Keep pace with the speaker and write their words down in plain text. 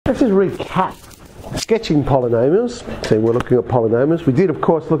Let's just recap. Sketching polynomials. So we're looking at polynomials. We did, of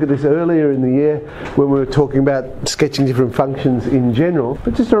course, look at this earlier in the year when we were talking about sketching different functions in general.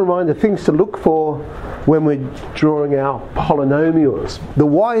 But just a reminder, things to look for when we're drawing our polynomials. The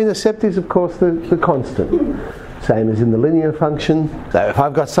y-intercept is, of course, the constant. Same as in the linear function. So if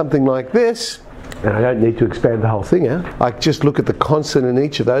I've got something like this, and I don't need to expand the whole thing out, I just look at the constant in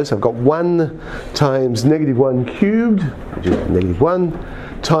each of those. I've got 1 times -1 cubed, which is -1,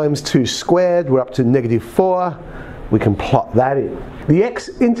 times 2 squared, we're up to -4. We can plot that in. The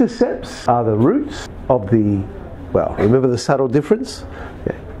x-intercepts are the roots of the, well, remember the subtle difference?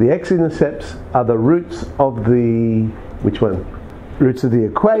 Yeah. The x-intercepts are the roots of the, which one? Roots of the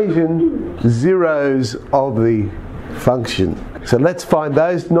equation, zeros of the function. So let's find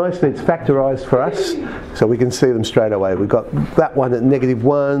those. Nice, and it's factorised for us, so we can see them straight away. We've got that one at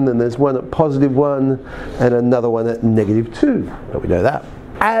 -1, and there's one at +1, and another one at -2. But we know that.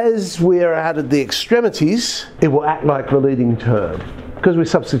 As we're out at the extremities, it will act like the leading term. Because we're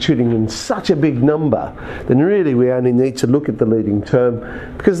substituting in such a big number, then really we only need to look at the leading term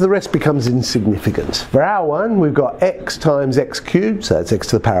because the rest becomes insignificant. For our one, we've got x times x cubed, so that's x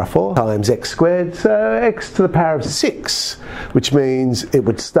to the power of 4, times x squared, so x to the power of 6, which means it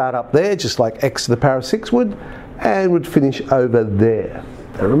would start up there just like x to the power of 6 would, and would finish over there.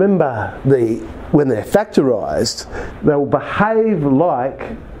 Now remember, when they're factorised, they will behave like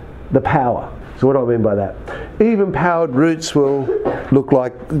the power. So what do I mean by that? Even powered roots will look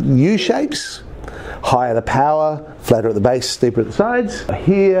like U-shapes. Higher the power, flatter at the base, steeper at the sides.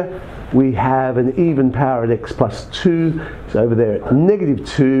 Here we have an even power at x plus 2. So over there at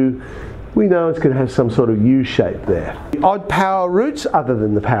 -2, we know it's going to have some sort of U-shape there. The odd power roots, other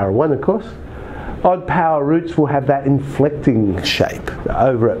than the power of 1 of course, odd power roots will have that inflecting shape. So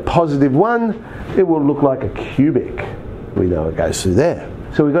over at +1, it will look like a cubic. We know it goes through there.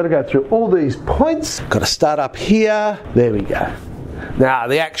 So we've got to go through all these points. Got to start up here. There we go. Now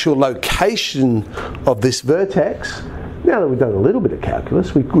the actual location of this vertex, now that we've done a little bit of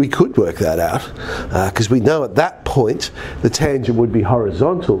calculus, we could work that out because we know at that point the tangent would be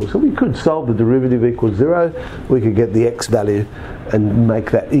horizontal. So we could solve the derivative equals 0. We could get the x value and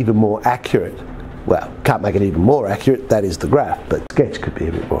make that even more accurate. Well, can't make it even more accurate, that is the graph, but sketch could be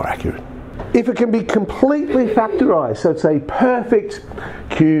a bit more accurate. If it can be completely factorised, so it's a perfect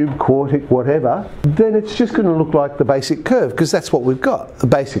cube, quartic, whatever, then it's just going to look like the basic curve, because that's what we've got, the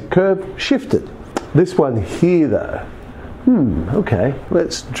basic curve shifted. This one here though, okay,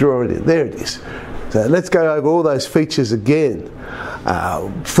 let's draw it in. There it is. So let's go over all those features again.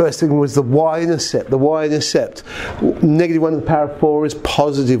 First thing was the y-intercept. The y-intercept, -1 to the power of 4 is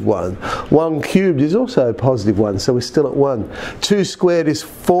 +1. 1 cubed is also +1, so we're still at 1. 2 squared is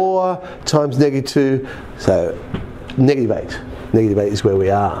 4 times -2, so -8. -8 is where we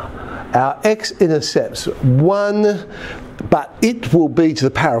are. Our x-intercepts 1, but it will be to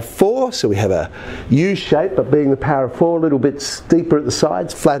the power of 4, so we have a U shape, but being the power of 4, a little bit steeper at the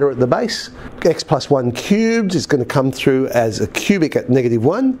sides, flatter at the base. X plus 1 cubed is going to come through as a cubic at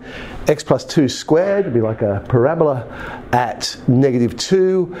 -1. X plus 2 squared would be like a parabola at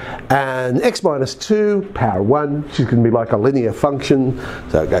 -2. And x minus 2, power 1, which is going to be like a linear function,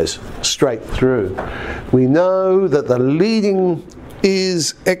 so it goes straight through. We know that the leading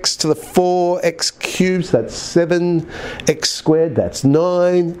is x to the 4, x cubed, so that's 7, x squared, that's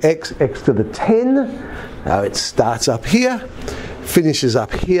 9, x to the 10. Now it starts up here, finishes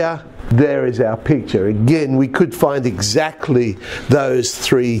up here. There is our picture. Again, we could find exactly those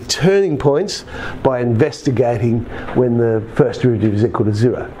 3 turning points by investigating when the first derivative is equal to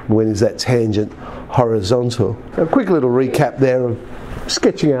 0. When is that tangent horizontal? A quick little recap there of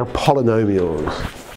sketching our polynomials.